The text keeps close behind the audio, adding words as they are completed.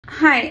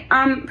Hi,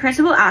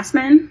 Principal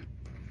Assman.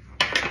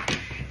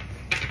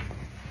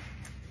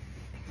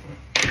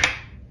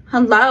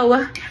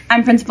 Hello.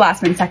 I'm Principal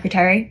Assman's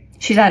secretary.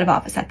 She's out of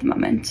office at the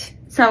moment.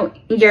 So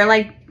you're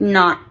like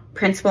not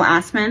Principal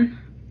Assman?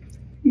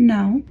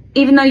 No.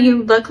 Even though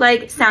you look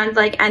like, sound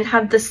like, and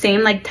have the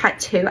same like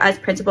tattoo as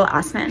Principal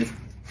Assman.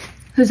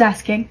 Who's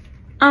asking?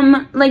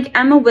 Like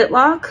Emma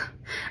Whitlock,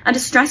 a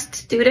distressed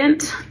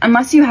student.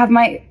 Unless you have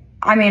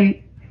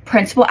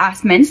Principal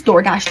Assman's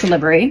DoorDash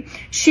delivery.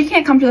 She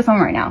can't come to the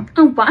phone right now.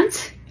 Oh,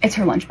 what? It's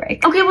her lunch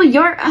break. Okay, well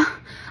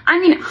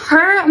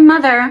her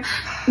mother,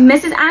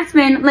 Mrs.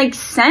 Assman, like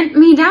sent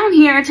me down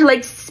here to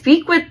like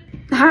speak with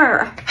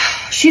her.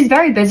 She's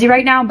very busy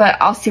right now, but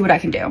I'll see what I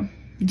can do.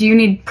 Do you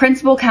need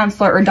principal,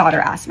 counselor, or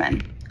daughter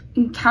Assman?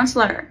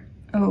 Counselor.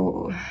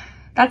 Oh,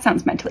 that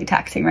sounds mentally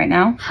taxing right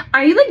now.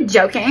 Are you like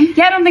joking?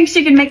 Yeah, I don't think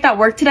she can make that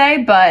work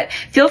today, but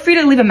feel free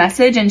to leave a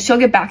message and she'll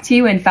get back to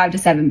you in 5 to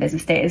 7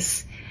 business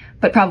days.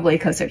 But probably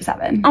closer to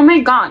 7. Oh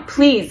my god,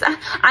 please.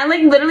 I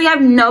like literally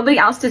have nobody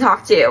else to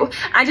talk to.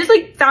 I just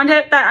like found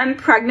out that I'm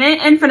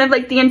pregnant in front of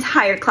like the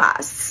entire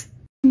class.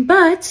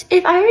 But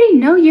if I already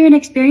know you're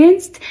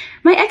inexperienced,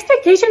 my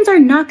expectations are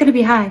not going to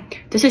be high.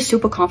 This is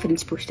super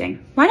confidence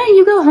boosting. Why don't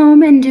you go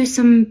home and do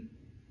some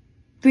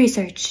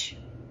research?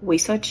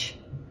 Research?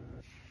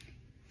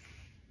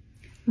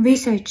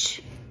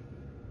 Research.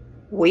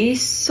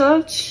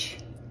 Research?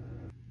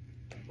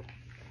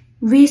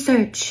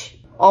 Research.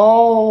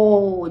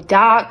 Oh,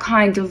 that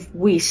kind of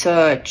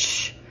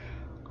research.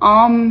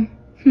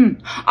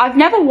 I've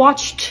never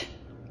watched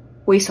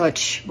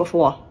research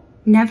before.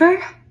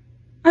 Never?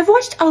 I've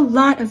watched a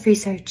lot of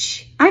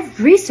research.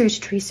 I've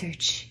researched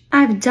research.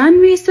 I've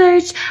done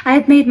research.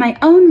 I've made my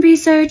own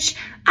research.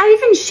 I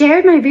even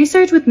shared my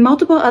research with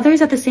multiple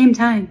others at the same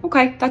time.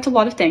 Okay, that's a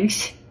lot of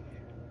things.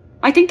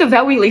 I think the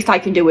very least I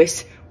can do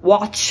is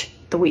watch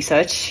the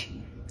research.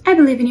 I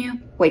believe in you.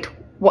 Wait,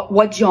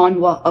 what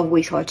genre of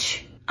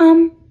research?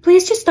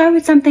 Please just start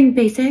with something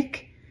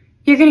basic.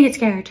 You're gonna get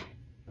scared.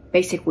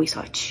 Basic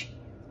research.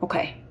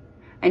 Okay.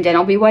 And then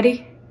I'll be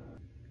ready?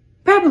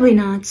 Probably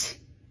not.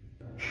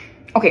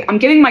 Okay, I'm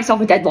giving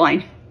myself a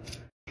deadline.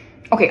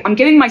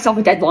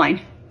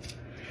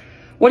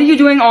 What are you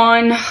doing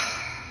on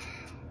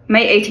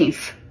May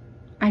 18th?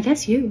 I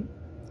guess you.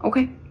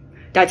 Okay.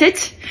 That's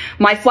it.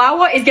 My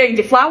flower is getting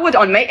deflowered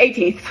on May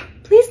 18th.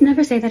 Please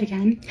never say that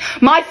again.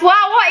 My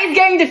flower is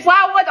getting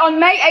deflowered on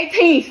May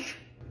 18th.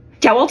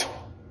 Gerald,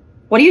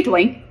 what are you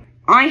doing?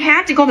 I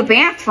had to go to the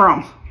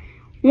bathroom.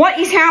 What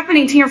is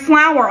happening to your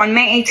flower on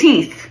May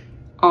 18th?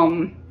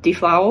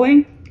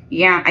 Deflowering?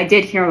 Yeah, I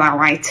did hear that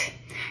right.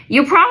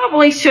 You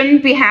probably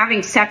shouldn't be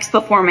having sex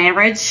before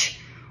marriage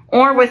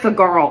or with a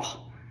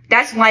girl.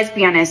 That's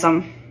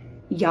lesbianism.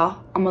 Yeah,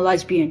 I'm a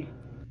lesbian.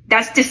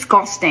 That's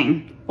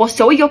disgusting. Well,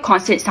 so are your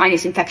constant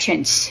sinus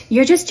infections.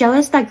 You're just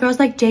jealous that girls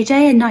like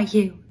JJ and not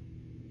you.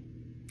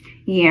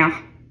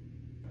 Yeah.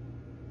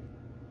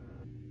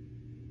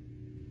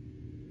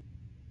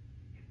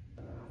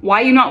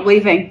 Why are you not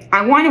leaving?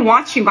 I want to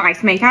watch you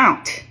guys make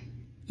out.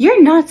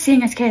 You're not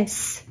seeing us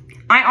kiss.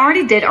 I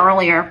already did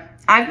earlier.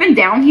 I've been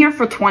down here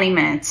for 20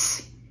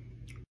 minutes.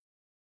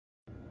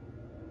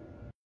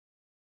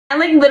 I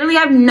like literally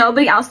have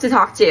nobody else to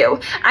talk to.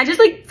 I just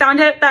like found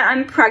out that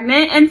I'm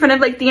pregnant in front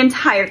of like the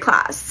entire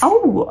class.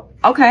 Oh,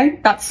 okay.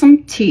 That's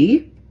some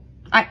tea.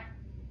 I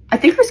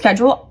think her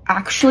schedule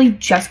actually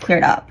just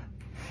cleared up.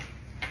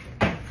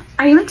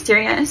 Are you like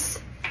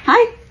serious?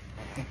 Hi.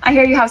 I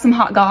hear you have some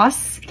hot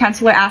goss.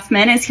 Counselor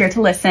Assman is here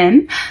to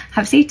listen.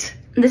 Have a seat.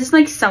 This is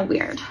like so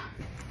weird.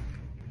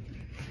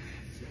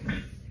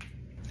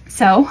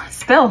 So,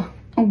 spill.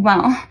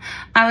 Well,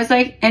 I was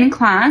like in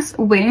class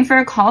waiting for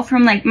a call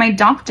from like my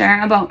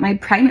doctor about my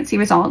pregnancy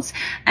results,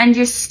 and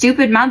your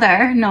stupid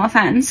mother, no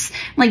offense,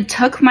 like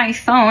took my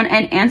phone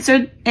and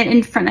answered it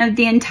in front of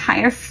the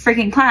entire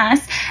freaking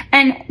class,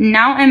 and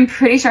now I'm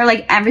pretty sure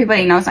like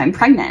everybody knows I'm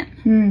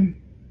pregnant.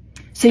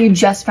 So you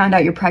just found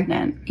out you're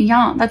pregnant?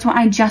 Yeah, that's what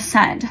I just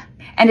said.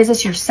 And is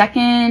this your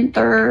second,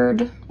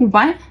 third,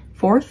 what?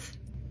 fourth?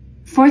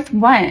 Fourth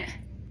what?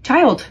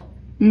 Child?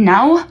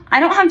 No, I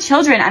don't have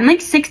children. I'm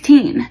like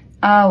 16.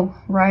 Oh,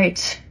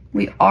 right.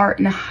 We are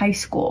in high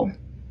school.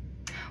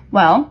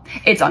 Well,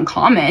 it's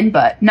uncommon,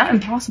 but not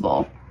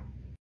impossible.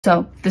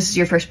 So this is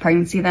your first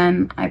pregnancy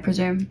then, I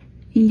presume?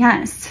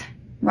 Yes.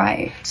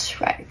 Right.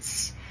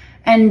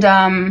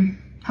 And,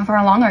 how far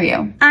along are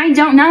you? I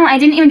don't know. I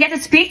didn't even get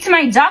to speak to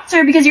my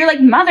doctor because your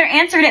like mother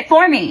answered it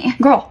for me.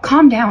 Girl,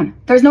 calm down.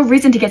 There's no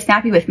reason to get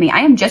snappy with me.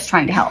 I am just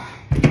trying to help.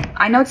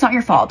 I know it's not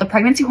your fault. The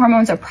pregnancy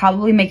hormones are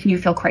probably making you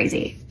feel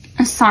crazy.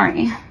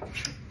 Sorry.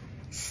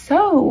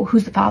 So,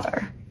 who's the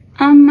father?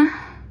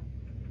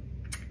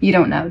 You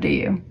don't know, do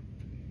you?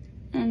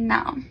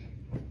 No.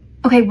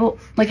 Okay, well,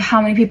 like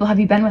how many people have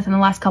you been with in the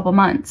last couple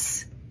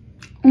months?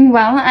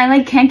 Well, I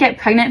like can't get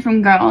pregnant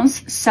from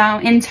girls. So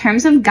in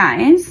terms of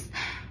guys,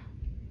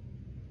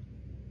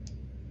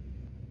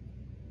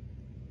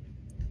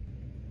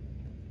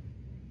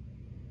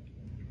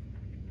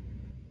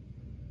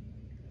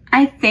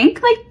 I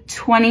think like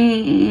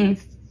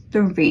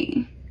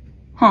 23.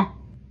 Huh.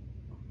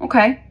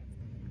 Okay.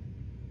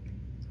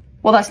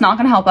 Well, that's not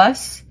gonna help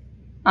us.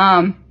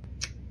 We're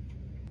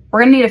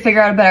gonna need to figure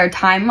out a better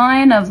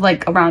timeline of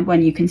like around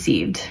when you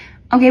conceived.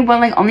 Okay, well,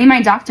 like only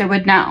my doctor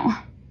would know.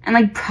 And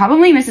like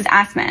probably Mrs.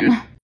 Assman.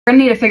 We're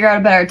gonna need to figure out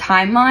a better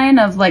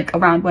timeline of like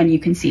around when you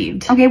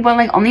conceived. Okay, well,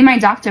 like only my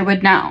doctor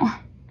would know.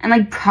 And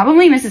like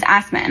probably Mrs.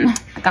 Assman.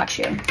 I got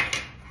you.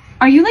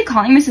 Are you like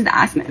calling Mrs.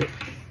 Assman?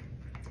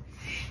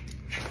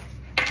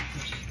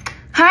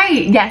 Hi,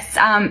 yes,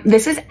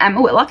 this is Emma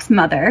Whitlock's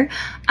mother.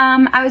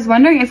 I was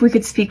wondering if we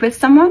could speak with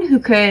someone who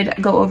could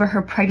go over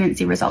her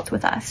pregnancy results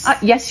with us.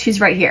 Yes,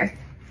 she's right here.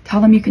 Tell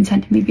them you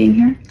consent to me being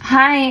here.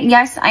 Hi,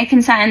 yes, I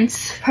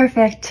consent.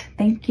 Perfect,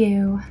 thank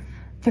you.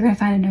 They're gonna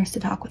find a nurse to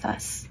talk with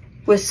us.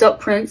 What's up,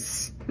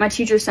 Prince? My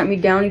teacher sent me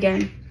down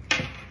again.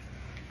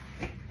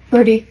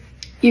 Birdie,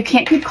 you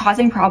can't keep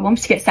causing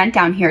problems to get sent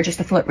down here just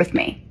to flirt with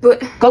me.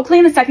 But go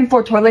clean the second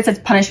floor toilets as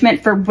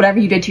punishment for whatever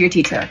you did to your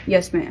teacher.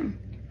 Yes, ma'am.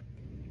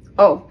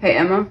 Oh, hey,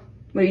 Emma.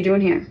 What are you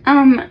doing here?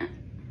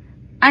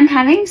 I'm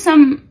having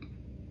some,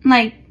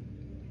 like,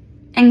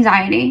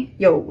 anxiety.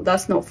 Yo,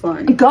 that's no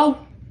fun. Go.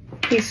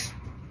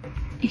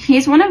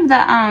 He's one of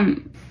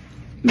the,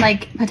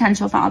 like,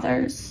 potential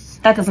fathers.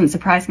 That doesn't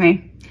surprise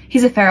me.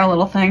 He's a feral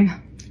little thing.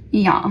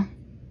 Yeah.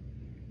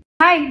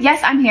 Hi,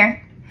 yes, I'm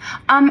here.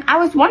 I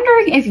was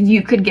wondering if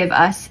you could give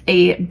us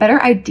a better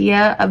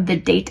idea of the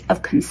date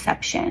of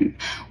conception.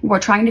 We're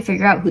trying to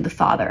figure out who the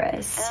father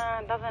is.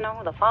 Doesn't know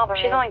who the father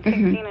is. She's only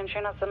 16 and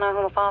she doesn't know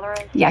who the father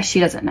is. Yeah, she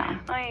doesn't know.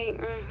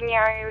 Yeah,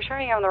 are you sure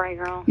you have the right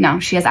girl? No,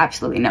 she has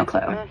absolutely no clue.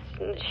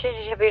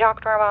 Should we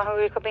talk to her about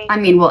who it could be? I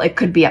mean, well, it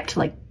could be up to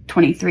like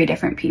 23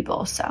 different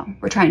people, so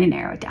we're trying to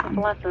narrow it down.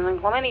 Listen,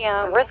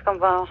 chlamydia, risk of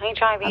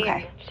HIV.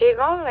 Okay. She's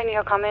going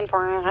to come in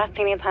for an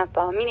STD test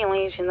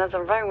immediately. That's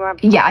a very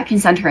good. Yeah, I can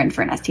send her in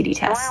for an STD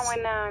test. Well,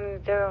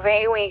 when do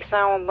 8 weeks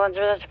now, but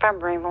just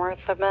February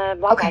 4th,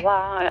 blah, okay.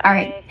 blah, blah. All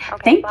right.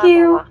 Okay, thank blah,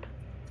 you. blah, blah.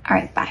 All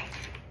right, bye.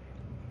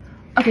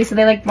 Okay, so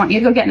they like want you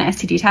to go get an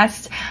STD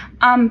test.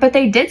 But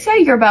they did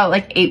say you're about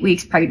like 8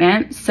 weeks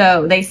pregnant.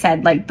 So they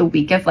said like the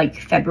week of like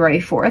February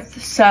 4th.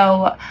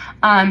 So,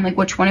 like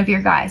which one of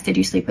your guys did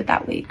you sleep with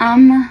that week?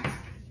 I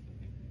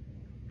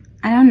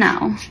don't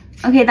know.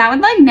 Okay, that would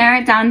like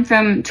narrow it down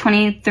from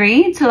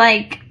 23 to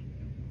like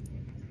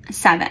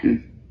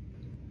 7.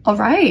 All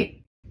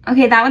right.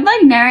 Okay, that would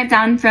like narrow it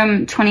down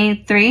from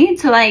 23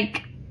 to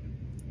like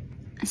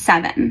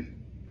 7.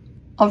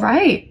 All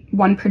right.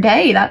 1 per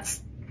day. That's,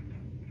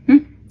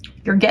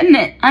 you're getting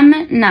it.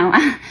 No,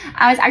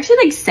 I was actually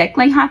like sick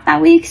like half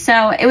that week.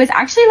 So it was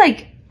actually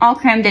like all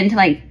crammed into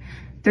like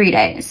 3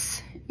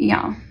 days.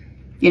 Yeah.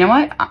 You know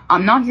what?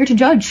 I'm not here to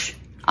judge.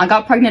 I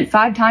got pregnant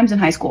 5 times in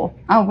high school.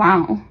 Oh,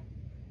 wow.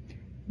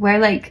 Where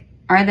like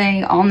are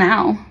they all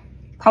now?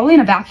 Probably in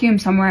a vacuum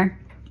somewhere.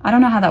 I don't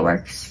know how that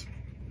works.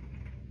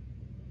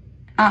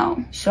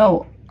 Oh.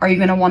 So are you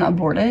gonna want to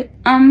abort it?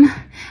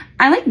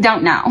 I like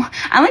don't know.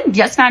 I like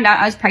just found out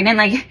I was pregnant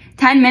like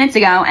 10 minutes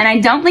ago and I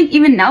don't like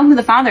even know who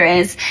the father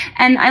is.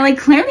 And I like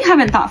clearly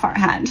haven't thought far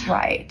ahead.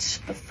 Right.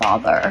 The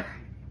father.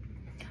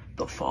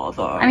 The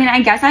father. I mean,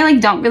 I guess I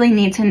like don't really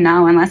need to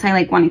know unless I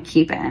like want to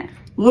keep it.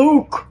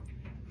 Luke,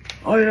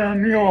 I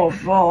am your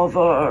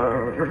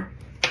father.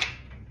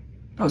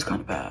 That was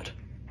kind of bad.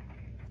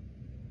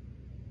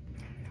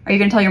 Are you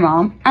gonna tell your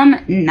mom?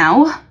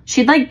 No.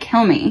 She'd like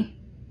kill me.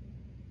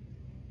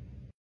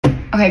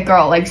 Okay,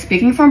 girl, like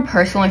speaking from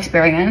personal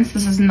experience,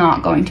 this is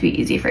not going to be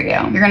easy for you.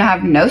 You're gonna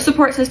have no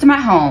support system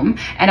at home,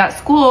 and at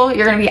school,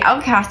 you're gonna be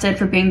outcasted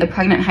for being the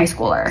pregnant high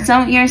schooler.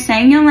 So you're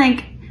saying you'll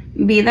like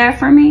be there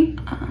for me?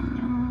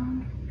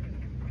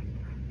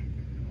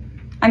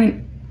 I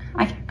mean,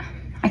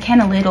 I can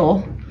a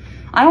little.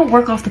 I don't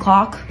work off the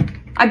clock.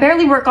 I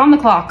barely work on the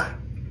clock.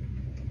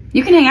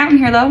 You can hang out in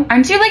here though.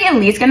 Aren't you like at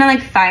least gonna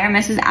like fire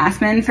Mrs.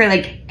 Assman for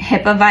like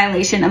HIPAA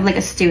violation of like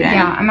a student?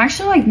 Yeah, I'm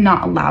actually like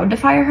not allowed to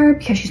fire her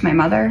because she's my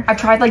mother. I've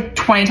tried like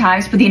 20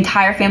 times, but the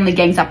entire family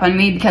gangs up on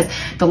me because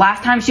the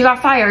last time she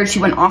got fired, she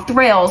went off the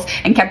rails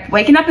and kept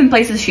waking up in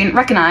places she didn't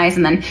recognize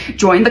and then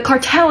joined the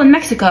cartel in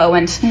Mexico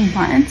and...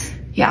 What?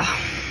 Yeah,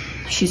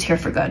 she's here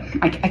for good.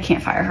 I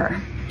can't fire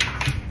her.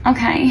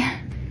 Okay.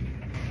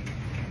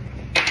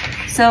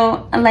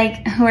 So,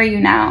 like, who are you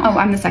now? Oh,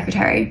 I'm the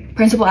secretary.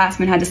 Principal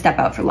Assman had to step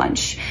out for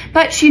lunch.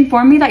 But she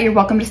informed me that you're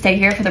welcome to stay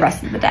here for the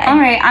rest of the day. All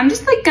right, I'm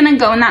just, like, gonna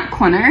go in that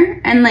corner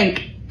and,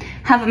 like,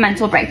 have a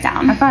mental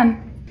breakdown. Have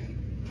fun.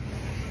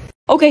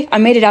 Okay, I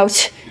made it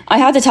out. I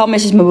had to tell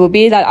Mrs.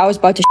 Mabubi that I was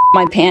about to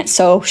my pants,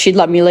 so she'd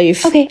let me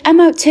leave. Okay, I'm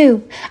out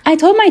too. I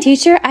told my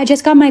teacher I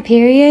just got my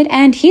period,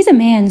 and he's a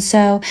man,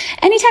 so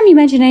anytime you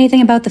mention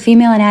anything about the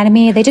female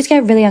anatomy, they just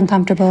get really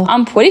uncomfortable.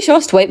 I'm pretty sure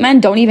straight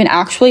men don't even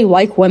actually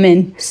like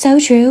women. So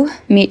true.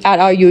 Meet at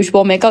our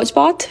usual makeout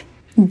spot.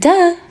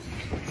 Duh.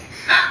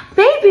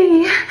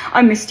 Baby,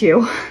 I missed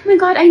you. Oh my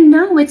god, I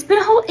know. It's been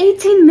a whole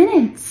 18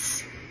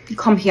 minutes.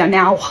 Come here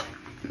now.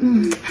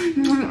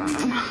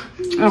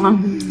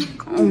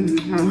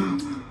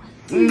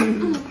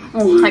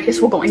 Oh, I guess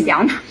we're going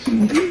down.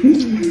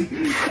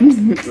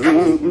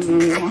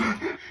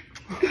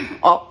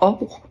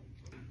 Uh-oh.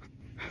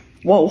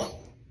 Whoa.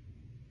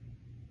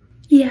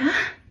 Yeah?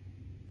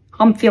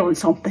 I'm feeling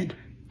something.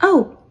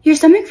 Oh, your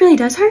stomach really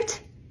does hurt?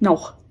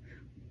 No.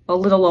 A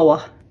little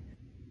lower.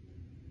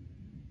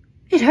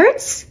 It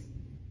hurts?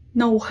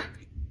 No.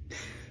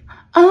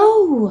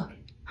 Oh,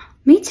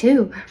 me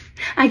too.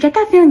 I get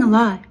that feeling a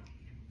lot.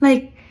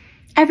 Like,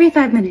 every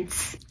 5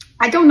 minutes.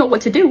 I don't know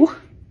what to do.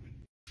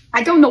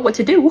 I don't know what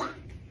to do.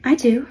 I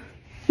do.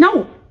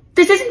 No,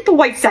 this isn't the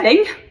right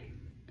setting.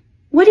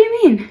 What do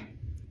you mean?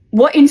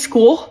 What, in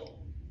school?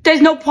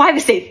 There's no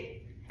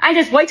privacy. And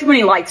there's way too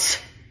many lights.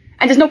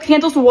 And there's no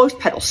candles or rose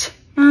petals.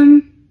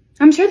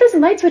 I'm sure there's a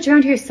light switch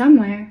around here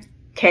somewhere.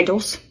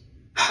 Candles?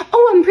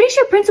 Oh, I'm pretty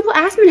sure Principal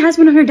Asman has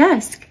one on her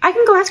desk. I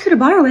can go ask her to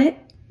borrow it.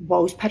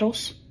 Rose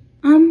petals?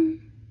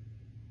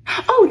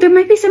 Oh, there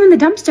might be some in the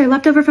dumpster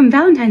left over from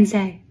Valentine's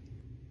Day.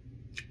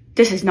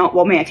 This is not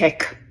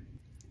romantic.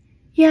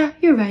 Yeah,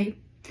 you're right.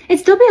 It'd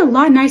still be a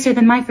lot nicer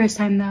than my first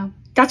time, though.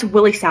 That's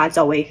really sad,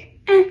 Zoe.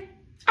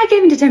 I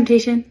gave in to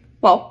temptation.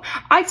 Well,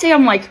 I'd say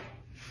I'm like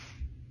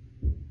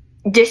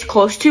this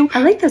close to.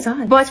 I like those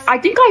odds. But I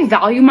think I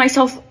value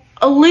myself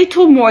a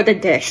little more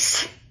than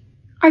this.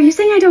 Are you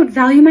saying I don't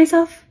value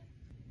myself?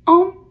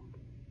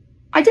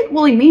 I didn't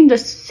really mean to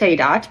say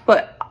that,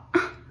 but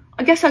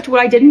I guess that's what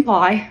I did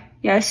imply.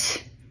 Yes.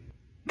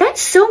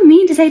 That's so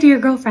mean to say to your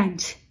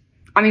girlfriend.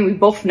 I mean, we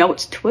both know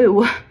it's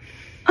true.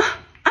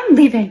 I'm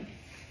leaving.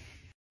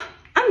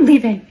 I'm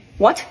leaving.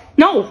 What?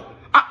 No.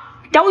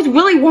 That was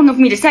really wrong of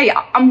me to say.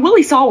 I'm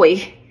really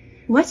sorry.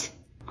 What?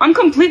 I'm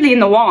completely in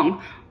the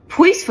wrong.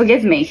 Please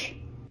forgive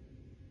me.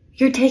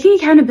 You're taking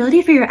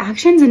accountability for your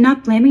actions and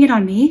not blaming it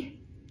on me?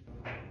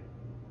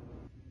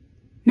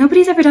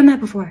 Nobody's ever done that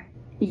before.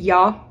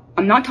 Yeah,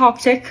 I'm not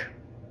toxic.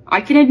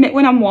 I can admit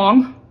when I'm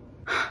wrong.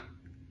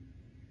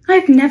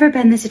 I've never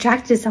been this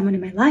attracted to someone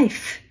in my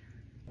life.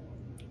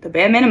 The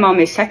bare minimum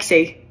is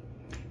sexy.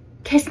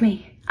 Kiss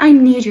me. I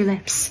need your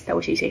lips. That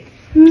was easy.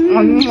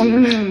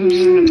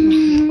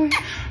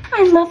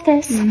 I love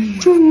this.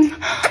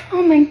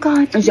 Oh my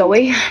god.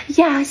 Zoe?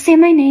 Yeah, say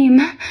my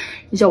name.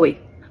 Zoe.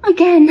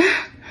 Again.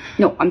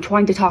 No, I'm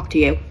trying to talk to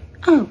you.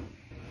 Oh.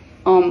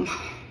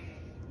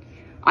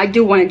 I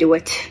do want to do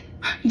it.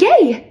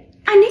 Yay!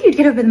 I knew you'd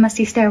get over the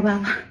musty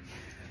stairwell.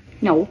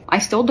 No, I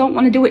still don't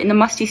want to do it in the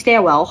musty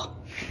stairwell.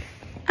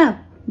 Oh.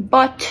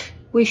 But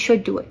we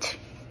should do it.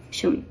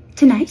 Soon.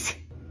 Tonight?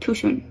 Too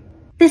soon.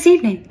 This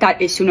evening?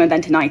 That is sooner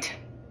than tonight.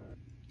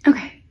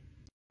 Okay.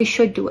 We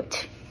should do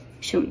it.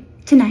 Soon.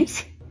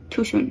 Tonight?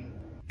 Too soon.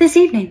 This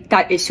evening?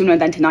 That is sooner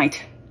than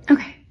tonight.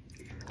 Okay.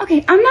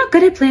 Okay, I'm not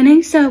good at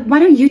planning, so why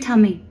don't you tell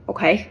me?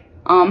 Okay.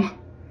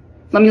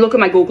 Let me look at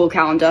my Google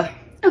Calendar.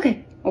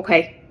 Okay.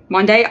 Okay.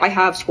 Monday, I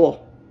have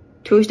school.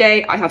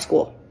 Tuesday, I have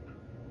school.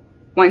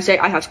 Wednesday,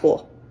 I have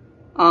school.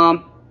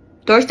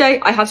 Thursday,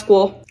 I have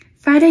school.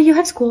 Friday, you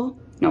have school.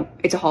 No,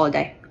 it's a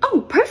holiday.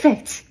 Oh,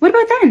 perfect. What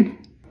about then?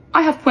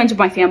 I have plans with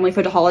my family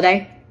for the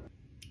holiday.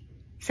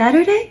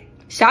 Saturday?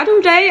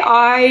 Saturday,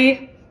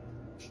 I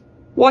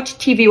watch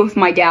TV with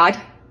my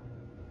dad.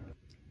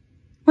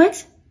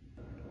 What?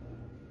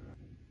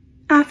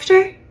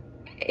 After?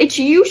 It's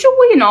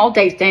usually an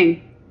all-day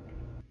thing.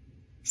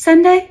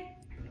 Sunday?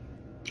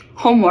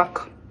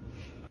 Homework.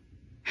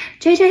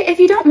 JJ, if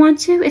you don't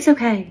want to, it's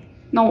okay.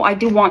 No, I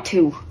do want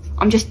to.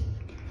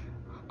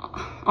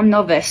 I'm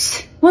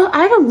nervous. Well,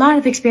 I have a lot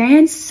of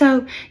experience,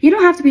 so you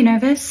don't have to be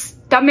nervous.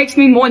 That makes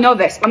me more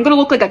nervous. I'm gonna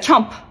look like a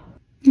chump.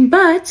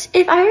 But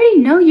if I already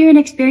know you're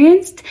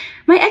inexperienced,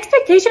 my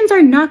expectations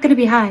are not gonna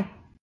be high.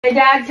 Hey,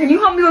 Dad, can you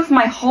help me with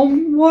my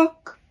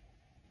homework?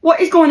 What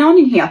is going on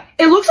in here?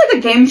 It looks like a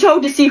game show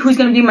to see who's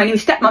gonna be my new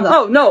stepmother.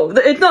 Oh, no,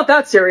 it's not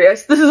that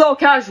serious. This is all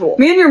casual.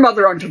 Me and your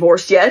mother aren't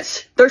divorced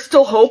yet. There's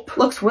still hope.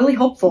 Looks really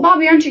hopeful.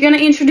 Bobby, aren't you gonna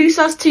introduce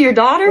us to your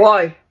daughter?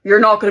 Why? You're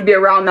not gonna be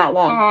around that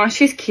long. Aw,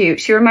 she's cute.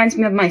 She reminds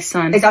me of my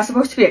son. Is that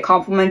supposed to be a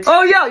compliment?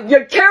 Oh,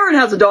 yeah, Karen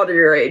has a daughter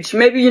your age.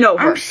 Maybe you know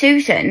her. I'm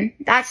Susan.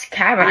 That's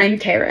Karen. I'm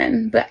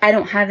Karen, but I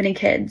don't have any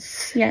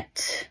kids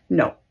yet.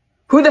 No.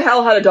 Who the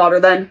hell had a daughter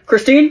then?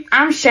 Christine?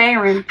 I'm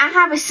Sharon. I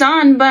have a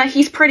son, but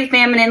he's pretty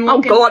feminine Oh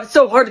looking. god, it's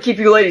so hard to keep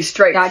you ladies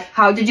straight. Dad,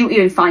 how did you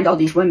even find all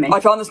these women? I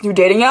found this new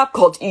dating app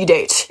called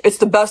eDate. It's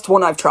the best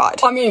one I've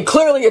tried. I mean,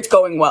 clearly it's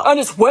going well. And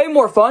it's way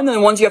more fun than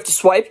the ones you have to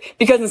swipe,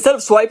 because instead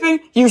of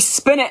swiping, you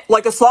spin it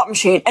like a slot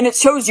machine, and it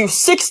shows you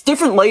 6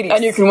 different ladies.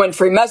 And you can win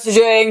free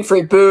messaging,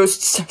 free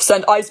boosts,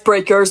 send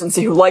icebreakers, and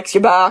see who likes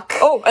you back.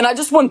 Oh, and I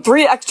just won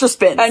 3 extra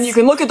spins. And you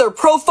can look at their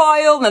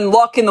profile, and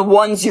lock in the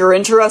ones you're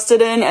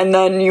interested in, and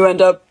then you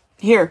end up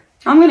here.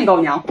 I'm gonna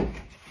go now.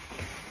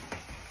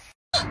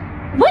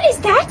 What is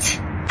that?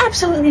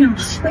 Absolutely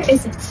not. Where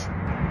is it?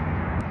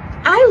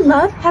 I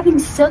love having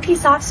silky,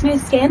 soft,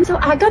 smooth skin, so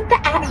I got the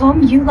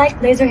at-home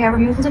You-Like laser hair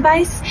removal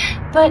device,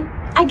 but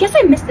I guess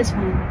I missed this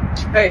one.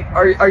 Hey,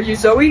 are you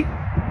Zoe?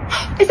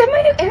 Is that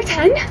my new Air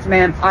 10?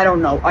 Man, I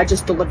don't know. I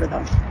just delivered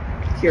them.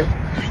 Here.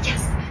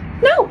 Yes.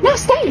 No,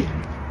 stay.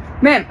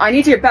 Man, I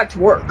need to get back to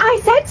work.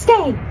 I said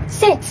stay.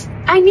 Sit.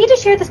 I need to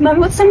share this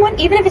moment with someone,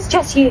 even if it's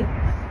just you.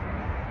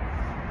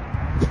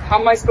 How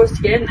am I supposed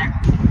to get in there?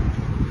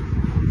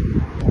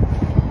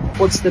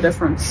 What's the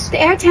difference? The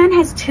Airtan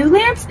has 2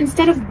 lamps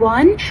instead of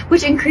 1,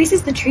 which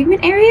increases the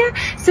treatment area,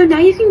 so now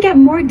you can get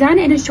more done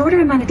in a shorter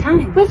amount of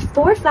time. With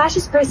 4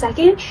 flashes per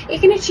second, you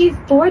can achieve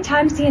 4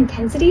 times the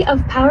intensity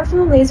of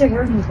powerful laser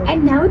hair removal.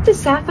 And now with the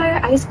Sapphire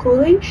Ice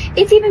cooling,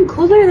 it's even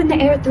cooler than the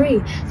Air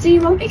 3, so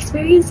you won't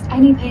experience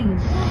any pain.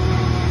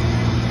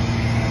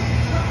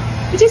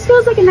 It just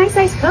feels like a nice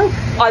iced Coke.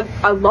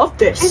 I love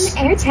this.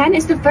 And the Air 10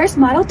 is the first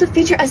model to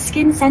feature a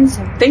skin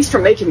sensor. Thanks for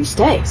making me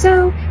stay.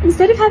 So,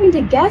 instead of having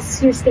to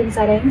guess your skin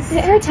settings,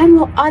 the Air 10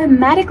 will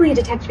automatically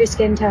detect your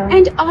skin tone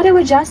and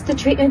auto-adjust the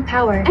treatment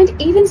power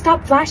and even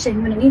stop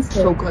flashing when it needs to.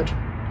 So good.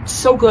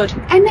 So good.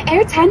 And the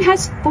Air 10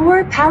 has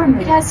 4 power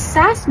modes. It has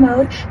SAS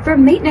mode for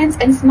maintenance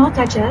and small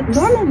touch-ups,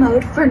 normal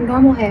mode for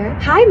normal hair,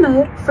 high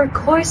mode for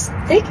coarse,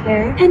 thick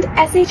hair, and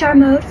SHR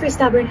mode for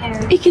stubborn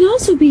hair. It can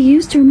also be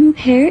used to remove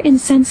hair in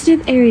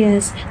sensitive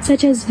areas,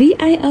 such as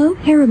VIO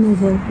hair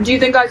removal. Do you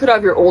think I could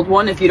have your old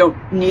one if you don't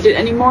need it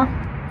anymore?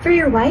 For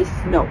your wife?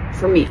 No,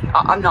 for me.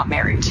 I'm not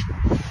married.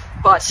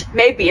 But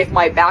maybe if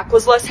my back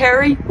was less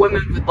hairy,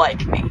 women would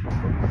like me.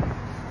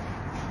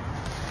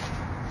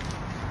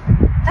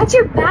 That's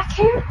your back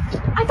hair?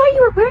 I thought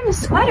you were wearing a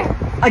sweater.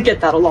 I get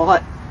that a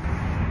lot.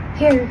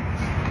 Here.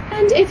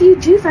 And if you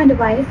do find a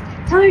wife,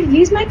 tell her to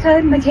use my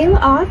code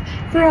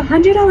𝗃𝗶𝗃𝗲 for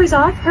 $100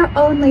 off her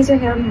own laser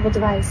hair removal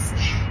device.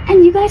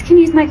 And you guys can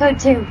use my code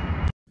too.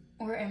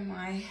 Where am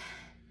I?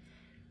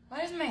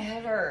 Why does my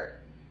head hurt?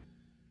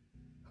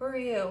 Who are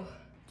you?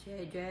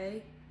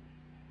 JJ.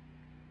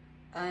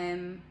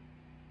 I'm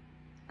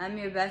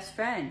your best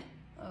friend.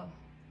 Oh.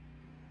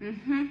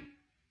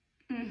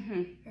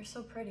 You're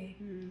so pretty.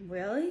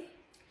 Really?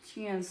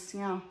 She is,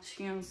 yeah,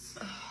 she is.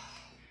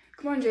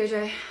 Come on,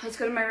 JJ. Let's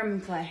go to my room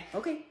and play.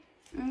 Okay.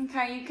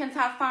 Okay, you can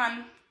have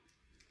fun.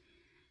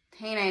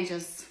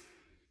 Teenagers.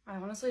 I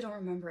honestly don't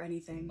remember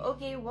anything.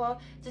 Okay,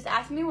 well, just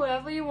ask me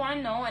whatever you want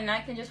to know and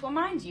I can just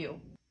remind you.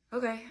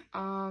 Okay,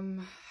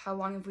 how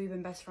long have we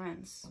been best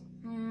friends?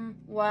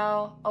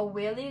 Well, a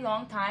really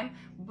long time,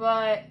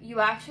 but you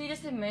actually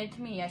just admitted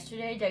to me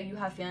yesterday that you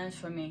have feelings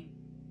for me.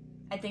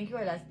 I think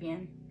you're a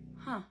lesbian.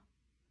 Huh.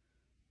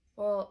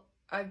 Well,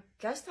 I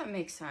guess that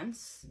makes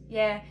sense.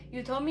 Yeah,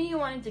 you told me you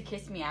wanted to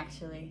kiss me,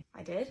 actually.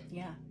 I did?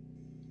 Yeah.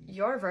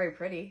 You're very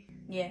pretty.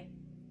 Yeah.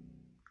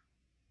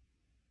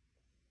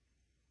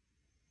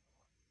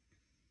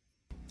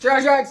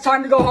 Jaja, it's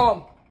time to go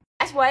home.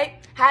 That's right.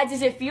 How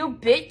does it feel,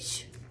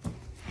 bitch?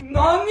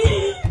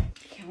 Mommy!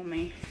 Kill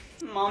me.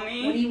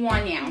 Mommy? What do you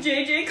want now?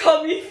 JJ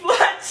called me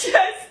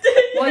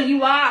flat-chested. Well,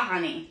 you are,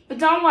 honey. But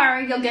don't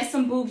worry, you'll get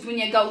some boobs when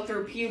you go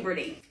through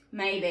puberty.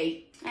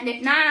 Maybe. And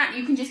if not,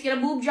 you can just get a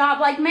boob job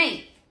like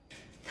me.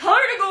 Tell her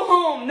to go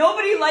home.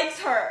 Nobody likes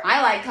her.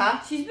 I like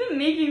her. She's been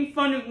making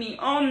fun of me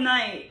all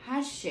night.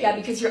 Has she? Yeah,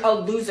 because you're a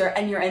loser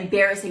and you're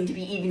embarrassing to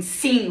be even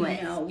seen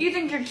with. No. You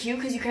think you're cute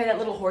because you carry that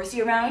little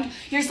horsey around?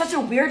 You're such a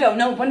weirdo.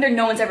 No wonder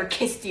no one's ever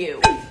kissed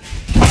you.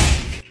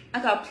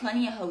 I got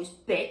plenty of hoes,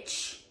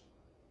 bitch.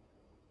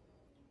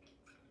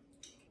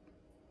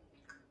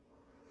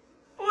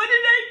 What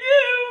did I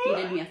do? You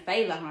did me a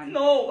favor, hon.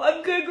 No,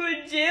 I'm gonna go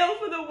to jail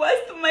for the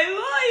rest of my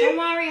life. Don't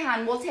worry,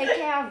 hon. We'll take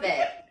care of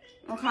it.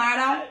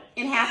 Ricardo,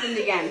 it happened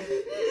again.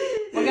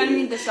 We're gonna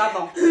need the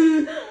shovel.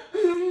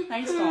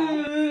 Thanks, Paul.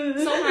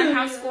 So, hon,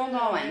 how's school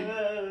going?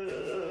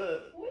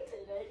 What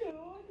did I do?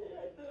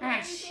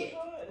 Ah, shit.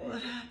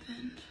 What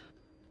happened?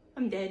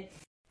 I'm dead.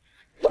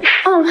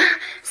 Oh,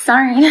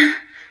 sorry.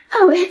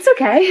 Oh, it's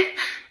okay.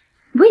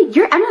 Wait,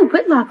 you're Emma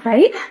Whitlock,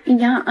 right?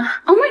 Yeah.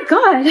 Oh my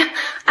god.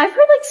 I've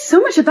heard like so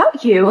much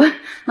about you.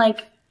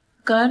 Like,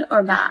 good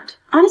or bad?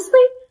 Honestly,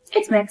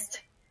 it's mixed.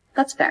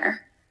 That's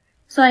fair.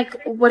 So,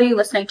 like, what are you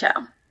listening to?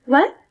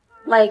 What?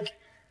 Like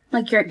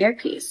your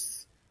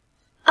earpiece.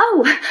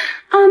 Oh,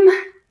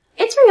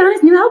 it's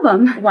Rihanna's new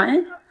album.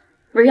 What?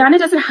 Rihanna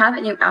doesn't have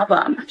a new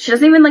album. She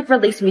doesn't even, like,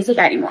 release music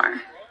anymore.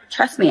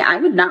 Trust me, I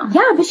would know.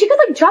 Yeah, but she could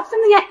like drop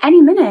something at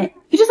any minute.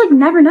 You just like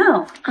never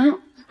know. Oh.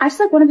 I just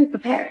like want to be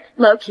prepared.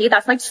 Low key,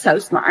 that's like so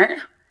smart.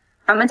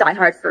 I'm a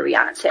diehard for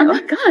Rihanna too. Oh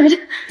my god.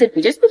 Did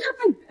we just become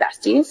like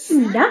besties?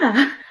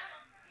 Yeah.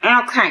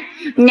 Okay.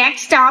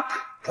 Next up,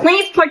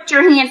 please put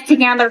your hands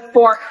together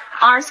for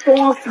our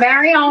school's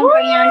very own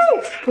band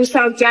who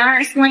so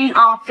generously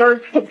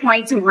offered to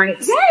play tonight.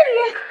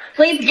 Yay!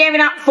 Please give it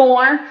up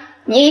for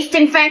yeast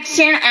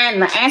infection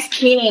and the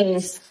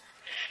STDs.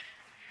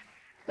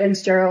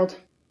 Fitzgerald.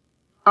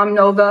 I'm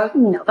Nova.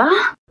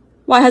 Nova?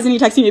 Why hasn't he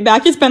texted me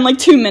back? It's been like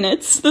 2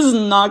 minutes. This is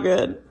not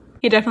good.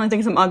 He definitely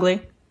thinks I'm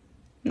ugly.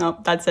 No,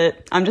 that's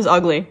it. I'm just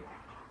ugly.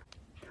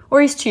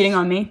 Or he's cheating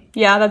on me.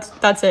 Yeah,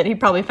 that's it. He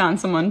probably found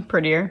someone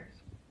prettier.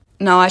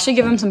 No, I should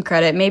give him some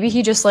credit. Maybe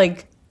he just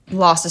like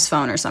lost his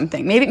phone or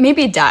something.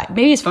 Maybe it died.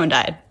 Maybe his phone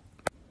died.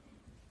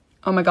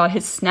 Oh my god,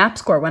 his snap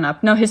score went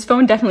up. No, his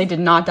phone definitely did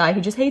not die.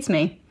 He just hates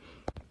me.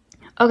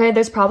 Okay,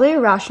 there's probably a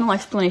rational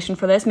explanation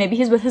for this. Maybe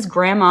he's with his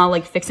grandma,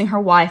 like fixing her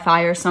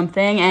Wi-Fi or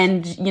something,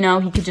 and you know,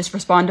 he could just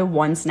respond to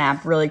one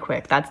snap really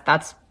quick.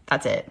 That's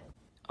it.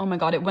 Oh my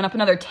god, it went up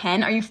another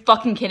 10? Are you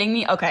fucking kidding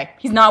me? Okay,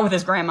 he's not with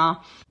his grandma.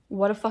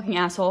 What a fucking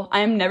asshole. I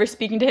am never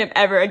speaking to him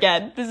ever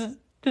again.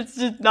 It's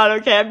just not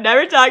okay. I'm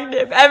never talking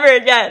to him ever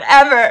again.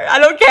 Ever. I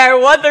don't care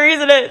what the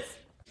reason is.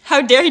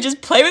 How dare he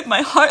just play with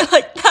my heart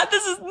like that?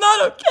 This is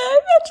not okay.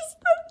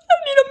 I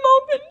need a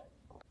moment.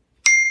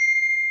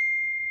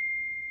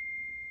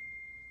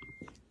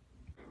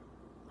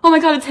 Oh my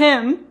god, it's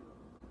him.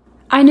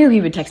 I knew he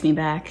would text me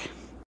back.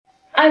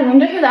 I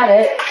wonder who that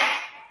is.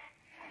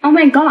 Oh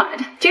my god,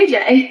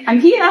 JJ, I'm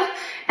here.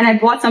 And I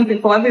bought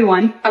something for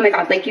everyone. Oh my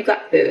god, like you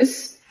got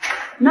booze?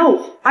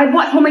 No, I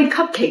bought homemade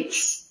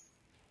cupcakes.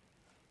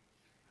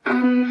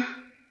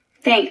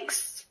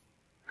 Thanks.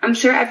 I'm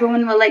sure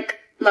everyone will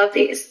love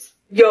these.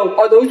 Yo,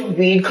 are those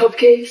weed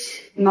cupcakes?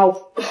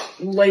 No.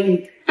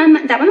 Lame.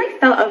 That one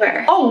fell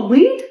over. Oh,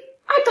 weed?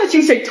 I thought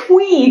you said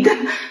tweed.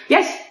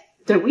 Yes,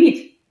 they're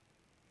weed.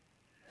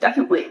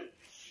 Definitely.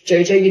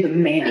 JJ, you're the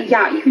man.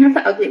 Yeah, you can have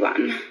the ugly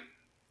one.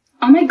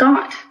 Oh my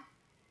god.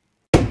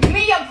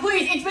 Mia,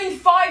 please, it's been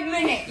 5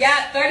 minutes.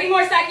 Yeah, 30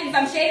 more seconds.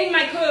 I'm shaving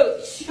my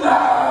cooch.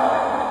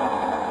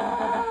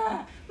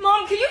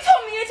 Mom, can you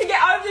tell Mia to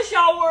get out of the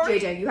shower?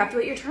 JJ, you have to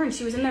wait your turn.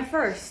 She was in there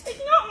first. It's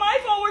not my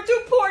fault. We're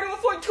too poor to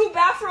afford 2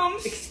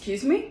 bathrooms.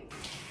 Excuse me?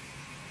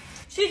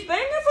 She's been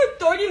in there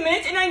for 30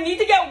 minutes and I need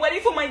to get ready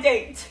for my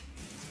date.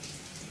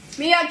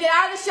 Mia, get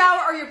out of the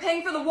shower or you're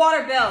paying for the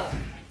water bill.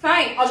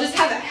 Fine, I'll just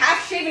have a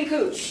half-shaven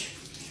cooch.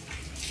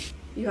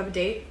 You have a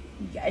date?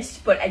 Yes,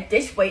 but at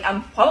this rate,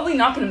 I'm probably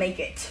not gonna make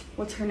it.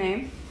 What's her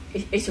name?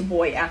 It's a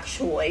boy,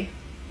 actually.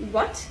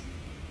 What?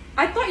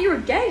 I thought you were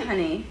gay,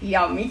 honey.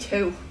 Yeah, me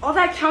too. All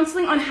that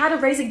counseling on how to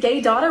raise a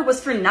gay daughter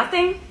was for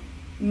nothing?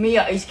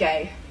 Mia is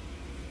gay.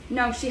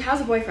 No, she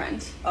has a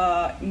boyfriend.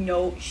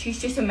 No,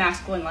 she's just a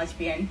masculine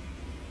lesbian.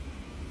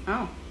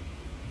 Oh.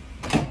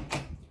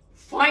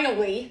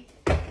 Finally!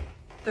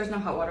 There's no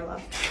hot water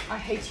left. I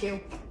hate you.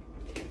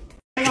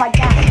 Like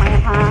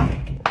that, huh?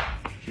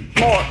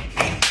 More.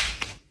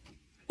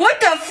 What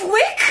the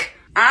flick?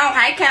 Oh,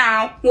 hi,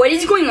 Cal. What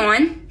is going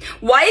on?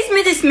 Why is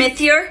Mrs. Smith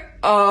here?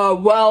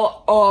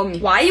 Why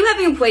are you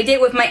having a play date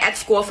with my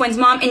ex-girlfriend's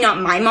mom and not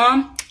my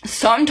mom?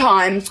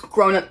 sometimes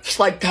grown-ups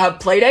like to have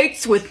play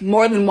dates with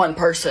more than one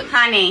person.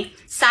 Honey,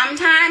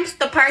 sometimes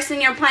the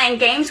person you're playing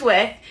games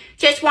with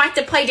just wants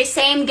to play the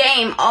same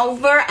game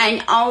over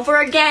and over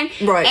again.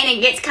 Right. And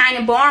it gets kind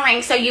of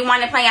boring, so you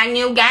want to play a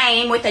new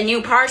game with a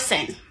new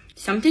person.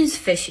 Something's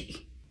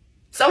fishy.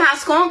 So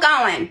how's school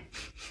going?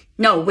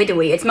 No,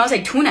 widowy, it smells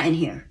like tuna in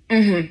here.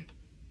 Mm-hmm.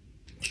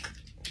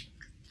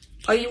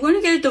 Are you going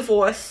to get a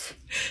divorce?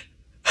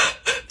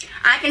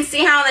 I can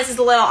see how this is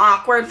a little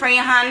awkward for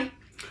you, hun.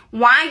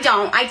 Why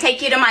don't I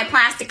take you to my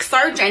plastic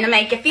surgeon to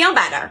make you feel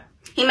better?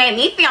 He made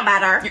me feel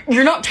better.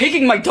 You're not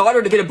taking my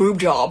daughter to get a boob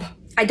job.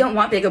 I don't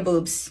want bigger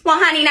boobs. Well,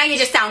 honey, now you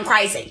just sound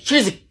crazy.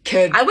 She's a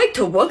kid. I like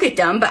to look at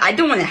them, but I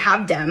don't want to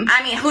have them.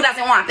 I mean, who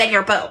doesn't want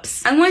bigger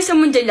boobs? I want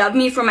someone to love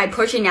me for my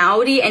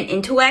personality and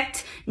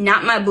intellect,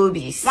 not my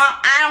boobies. Well,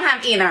 I don't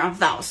have either of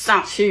those,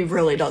 so. She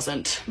really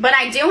doesn't. But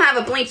I do have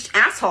a bleached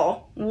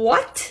asshole.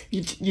 What?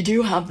 You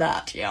do have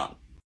that, yeah.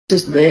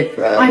 Just lit,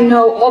 bro. I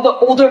know, all the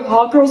older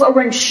hot girls are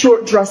wearing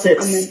short dresses.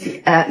 I meant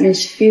the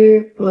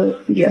atmosphere,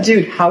 but yeah.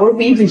 Dude, how are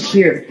we even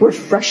here? We're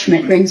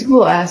freshmen.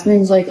 Principal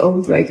Asman's like a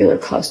regular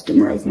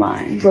customer of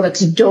mine. Bro, that's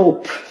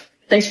dope.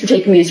 Thanks for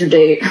taking me as your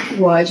date.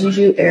 Why did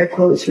you air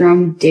quotes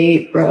around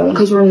date, bro?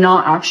 Because we're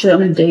not actually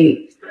on a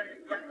date.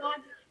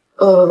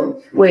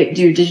 Oh, Wait,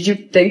 dude, did you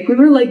think we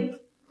were like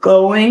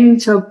going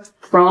to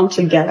prom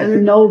together?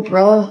 no,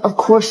 bro. Of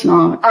course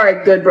not.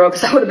 Alright, good, bro,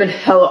 because that would have been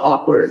hella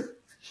awkward.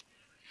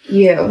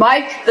 Yeah.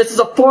 Mike, this is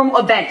a formal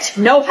event.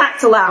 No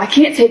hats allowed. I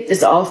can't take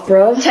this off,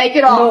 bro. Take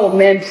it off. No,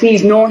 man,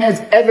 please. No one has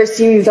ever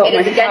seen me without It my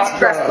is against hat,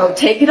 dress bro. code.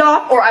 Take it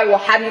off, or I will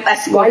have you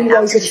escorted. Why you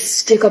always just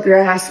stick up your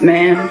ass,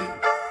 man?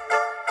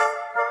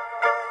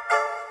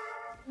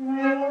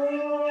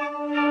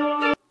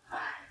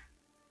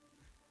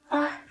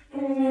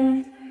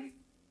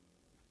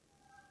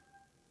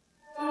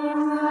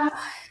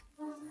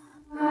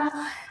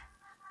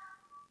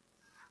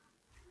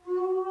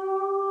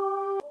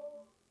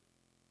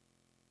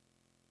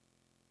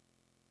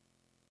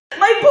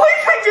 My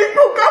boyfriend just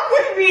broke up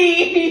with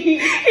me.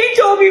 He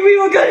told me we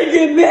were gonna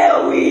get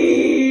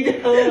married.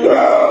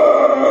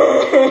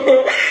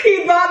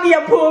 He bought me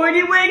a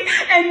pony wing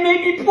and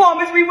made me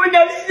promise we wouldn't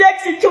have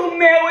sex until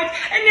marriage.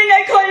 And then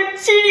I caught him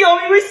cheating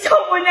on me with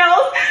someone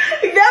else.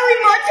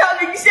 Very much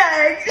having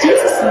sex.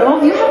 Jesus,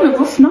 Rob, you're having a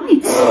rough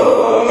night.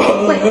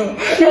 Wait,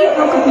 he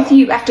broke up with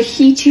you after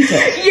he cheated?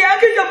 Yeah,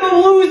 because I'm a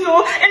loser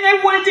and I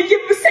wanted to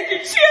give him a second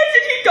chance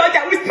and he thought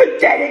that was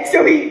pathetic,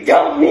 so he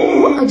dumped me.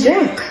 A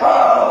jerk.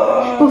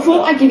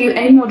 Before I give you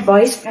any more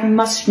advice, I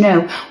must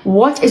know,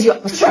 what is your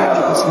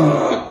astrological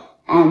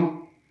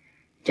sign?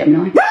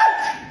 Gemini.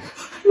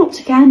 Not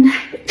again.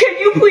 Can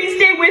you please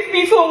stay with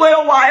me for a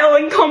little while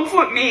and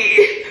comfort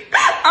me?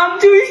 I'm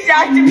too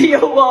sad to be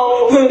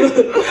alone.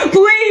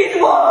 Please,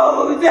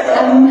 Rose.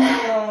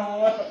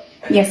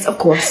 Yes, of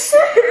course.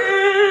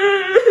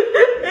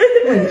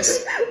 Wait,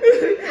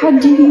 how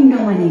do you know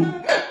my name?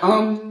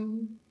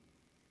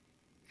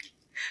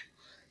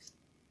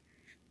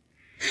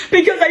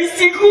 Because I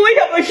secretly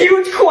have a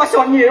huge crush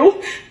on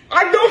you.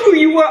 I've known who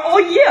you were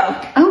all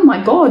year. Oh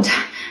my god,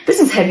 this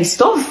is heavy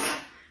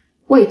stuff.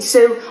 Wait,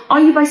 so are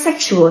you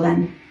bisexual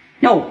then?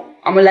 No,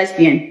 I'm a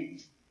lesbian.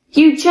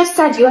 You just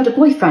said you had a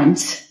boyfriend.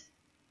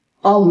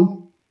 I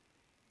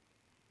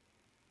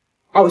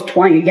was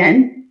 20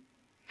 again.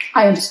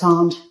 I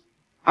understand.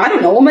 I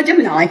don't know, I'm a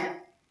Gemini.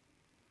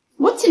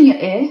 What's in your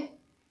ear?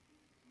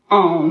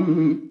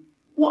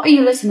 What are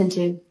you listening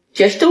to?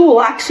 Just the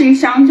relaxing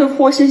sounds of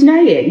horses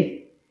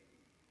neighing.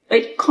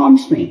 It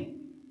calms me.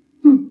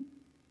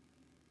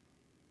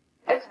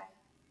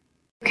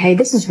 Okay,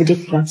 this is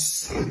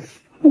ridiculous.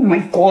 Oh my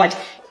god.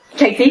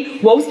 Casey,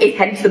 Rose is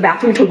heading to the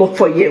bathroom to look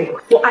for you.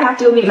 Well, I have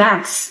to go meet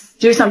Max.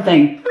 Do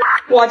something.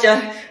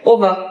 Roger.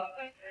 Over.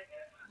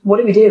 What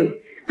do we do?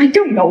 I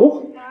don't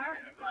know.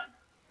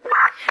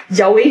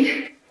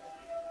 Joey.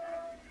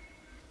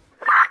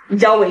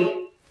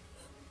 Joey.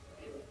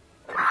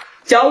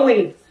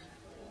 Joey.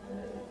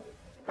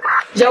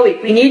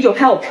 Joey, we need your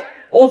help.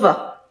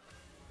 Over.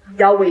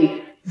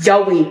 Joey.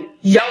 Joey.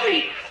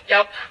 Joey.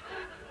 Yep.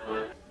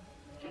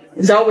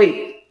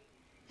 Zoe.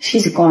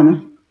 She's a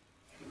goner.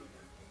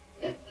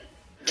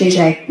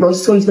 JJ,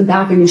 Rose is going to the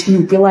bathroom and she's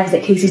going to realize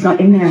that Casey's not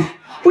in there.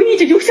 We need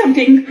to do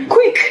something.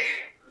 Quick.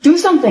 Do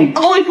something.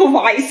 I'll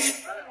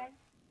improvise.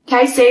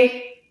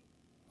 Casey.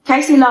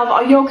 Casey, love,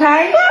 are you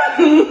okay?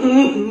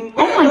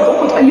 Oh my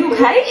god, are you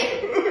okay?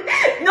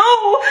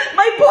 No,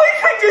 my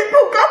boyfriend just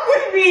broke up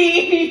with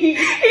me.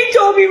 He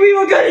told me we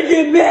were gonna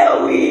get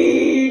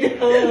married.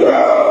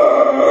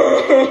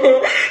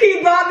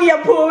 He bought me a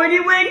purity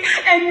ring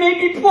and made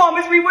me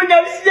promise we wouldn't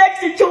have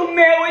sex until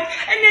marriage.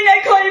 And then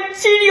I caught him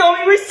cheating on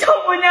me with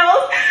someone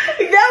else.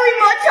 Very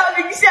much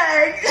having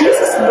sex.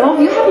 Jesus, love,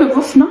 you're having a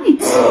rough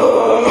night.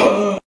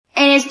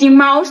 It is the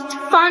most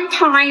fun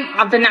time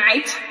of the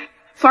night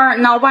for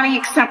nobody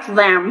except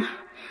them.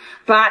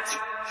 But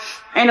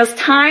it is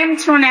time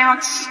to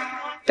announce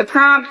the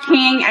prom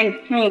king and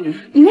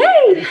queen.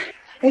 Yay!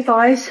 Hey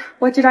guys,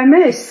 what did I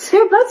miss?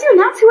 They're about to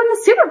announce who won the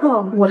Super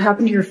Bowl. What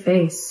happened to your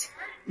face?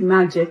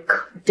 Magic.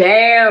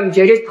 Damn,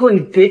 JJ's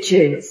pulling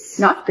bitches.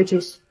 Not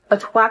bitches.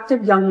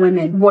 Attractive young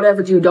women.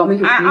 Whatever, dude, don't make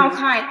it weird.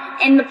 Okay,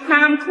 and the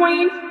prom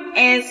queen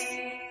is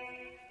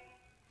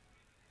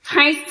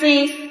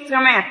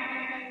𝗃𝗶𝗱𝗲𝗃𝗃.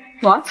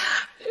 What?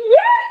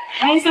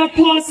 How's that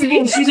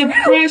possible? She's a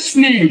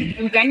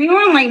freshman.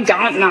 Genuinely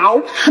don't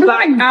know,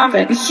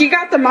 but she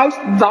got the most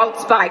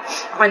votes by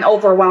an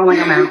overwhelming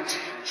amount.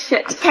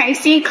 Shit.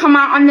 Casey, come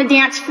out on the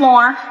dance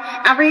floor.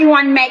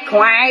 Everyone make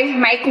way,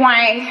 make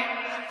way.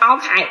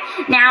 Okay,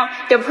 now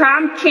the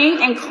prom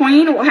king and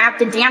queen will have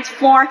the dance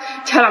floor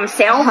to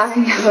themselves.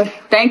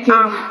 Thank you.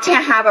 To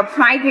have a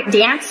private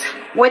dance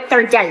with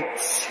their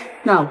dates.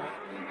 No.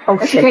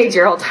 Okay,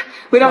 Gerald.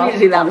 We don't need to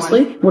do that,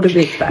 honestly. one. What did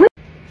we expect?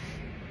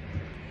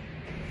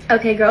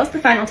 Okay, girls, the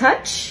final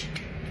touch.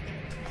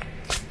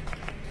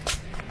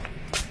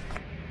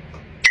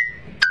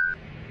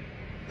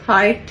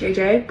 Hi,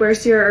 JJ.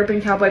 Where's your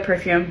Urban Cowboy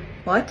perfume?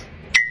 What?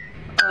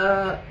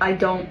 I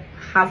don't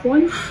have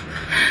one.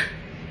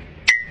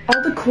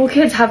 All the cool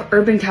kids have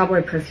Urban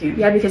Cowboy perfume.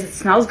 Yeah, because it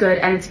smells good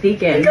and it's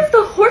vegan. Think of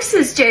the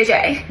horses,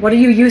 JJ. What do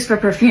you use for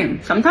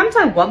perfume? Sometimes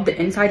I rub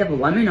the inside of a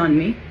lemon on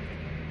me.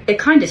 It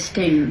kind of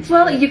stings.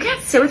 Well, you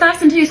can't sit with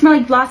us until you smell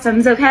like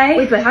blossoms, okay?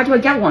 Wait, but how do I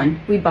get one?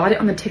 We bought it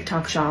on the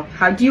TikTok shop.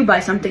 How do you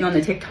buy something on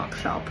the TikTok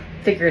shop?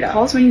 Figure it out.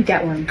 Call us when you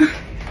get one.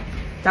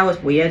 That was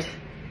weird.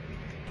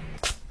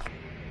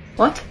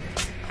 What?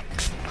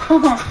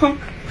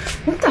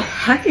 What the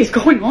heck is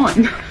going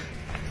on?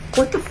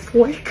 What the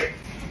fork?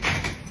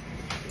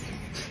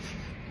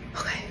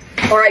 Okay.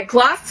 Alright,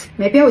 class.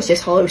 Maybe I was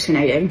just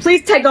hallucinating.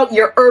 Please take out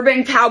your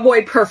Urban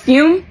Cowboy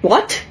perfume.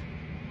 What?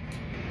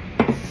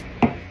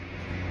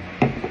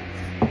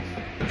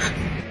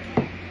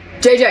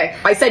 JJ,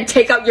 I said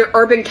take out your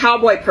Urban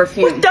Cowboy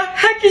perfume. What the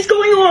heck is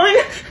going on?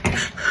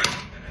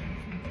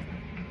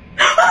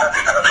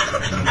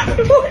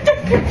 What the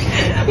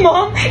heck?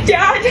 Mom,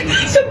 Dad,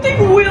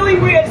 something really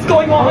weird is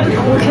going on. The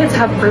cool kids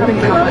have Urban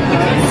Cowboy. You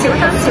can't sit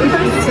with us, sit with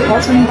us, sit with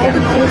us. All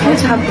the cool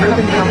kids have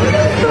Urban Cowboy.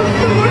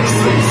 The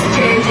horses,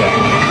 JJ.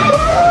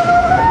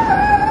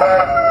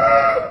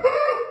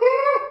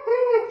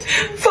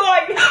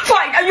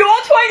 Fine. Are you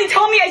all trying to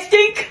tell me I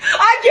stink?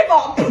 I give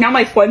up. Now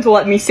my friends will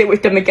let me sit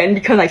with them again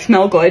because I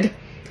smell good.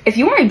 If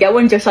you want to get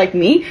one just like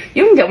me,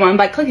 you can get one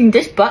by clicking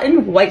this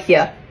button right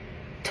here.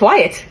 Try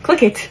it.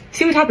 Click it.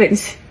 See what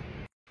happens.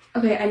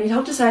 Okay, I need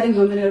help deciding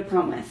who I'm gonna go to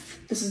prom with.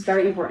 This is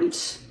very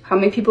important. How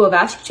many people have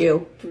asked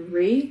you?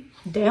 3?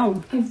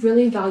 Damn. I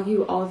really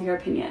value all of your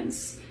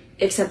opinions.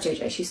 Except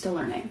JJ, she's still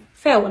learning.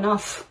 Fair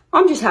enough.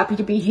 I'm just happy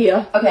to be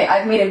here. Okay,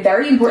 I've made a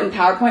very important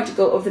PowerPoint to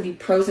go over the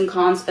pros and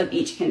cons of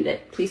each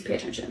candidate. Please pay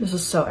attention. This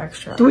is so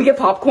extra. Do we get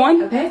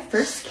popcorn? Okay,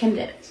 first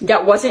candidate.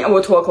 That wasn't a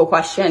rhetorical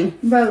question.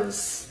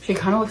 Rose. She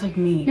kind of looks like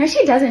me. No,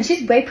 she doesn't.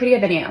 She's way prettier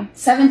than you.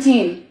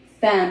 17.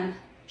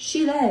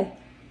 Fanart.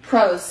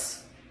 Pros.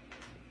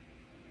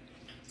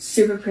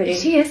 Super pretty.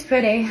 She is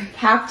pretty.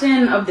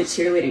 Captain of the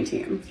cheerleading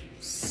team.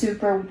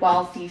 Super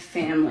wealthy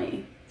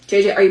family.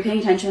 JJ, are you paying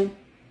attention?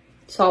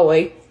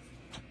 Sorry.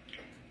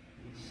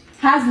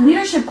 Has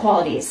leadership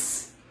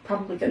qualities.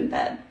 Probably good in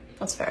bed.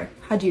 That's fair.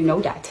 How do you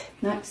know that?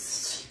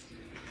 Next.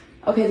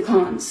 Okay, the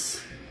cons.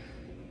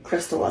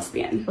 Crystal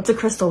lesbian. What's a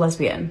crystal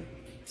lesbian?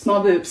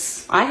 Small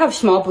boobs. I have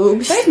small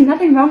boobs. There's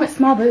nothing wrong with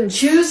small boobs.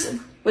 Shoes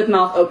with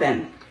mouth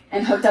open.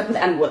 And hooked up with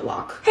Emma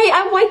Whitlock. Hey,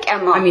 I like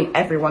Emma. I mean,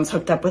 everyone's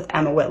hooked up with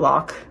Emma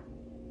Whitlock.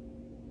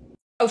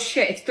 Oh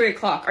shit, it's 3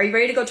 o'clock. Are you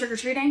ready to go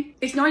trick-or-treating?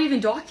 It's not even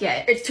dark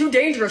yet. It's too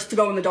dangerous to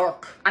go in the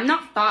dark. I'm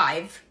not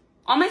 5.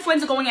 All my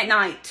friends are going at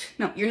night.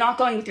 No, you're not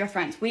going with your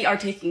friends. We are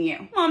taking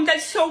you. Mom,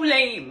 that's so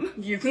lame.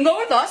 You can go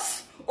with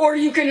us, or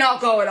you cannot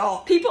go at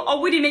all. People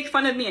already make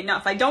fun of me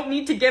enough. I don't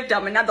need to give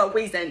them another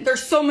reason.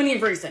 There's so many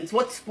reasons.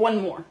 What's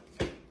one more?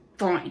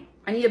 Fine.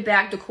 I need a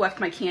bag to collect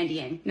my candy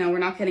in. No, we're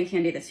not getting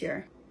candy this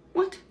year.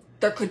 What?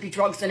 There could be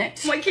drugs in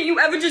it. Why can't you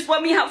ever just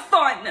let me have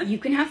fun? You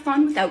can have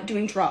fun without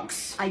doing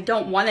drugs. I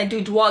don't want to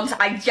do drugs.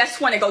 I just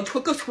want to go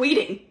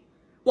trick-or-treating.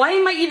 Why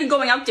am I even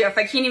going out there if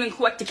I can't even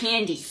collect the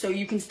candy? So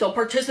you can still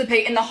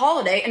participate in the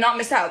holiday and not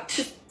miss out.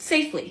 Just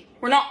safely.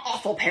 We're not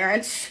awful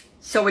parents.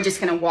 So we're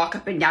just gonna walk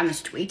up and down the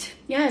street?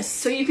 Yes,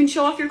 so you can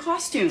show off your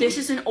costume. This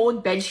is an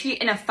old bedsheet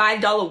and a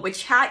 $5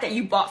 witch hat that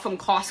you bought from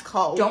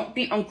Costco. Don't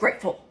be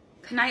ungrateful.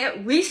 Can I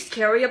at least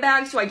carry a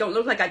bag so I don't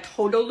look like a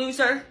total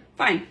loser?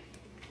 Fine.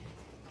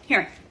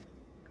 Here.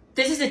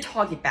 This is a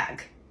Target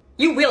bag.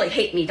 You really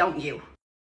hate me, don't you?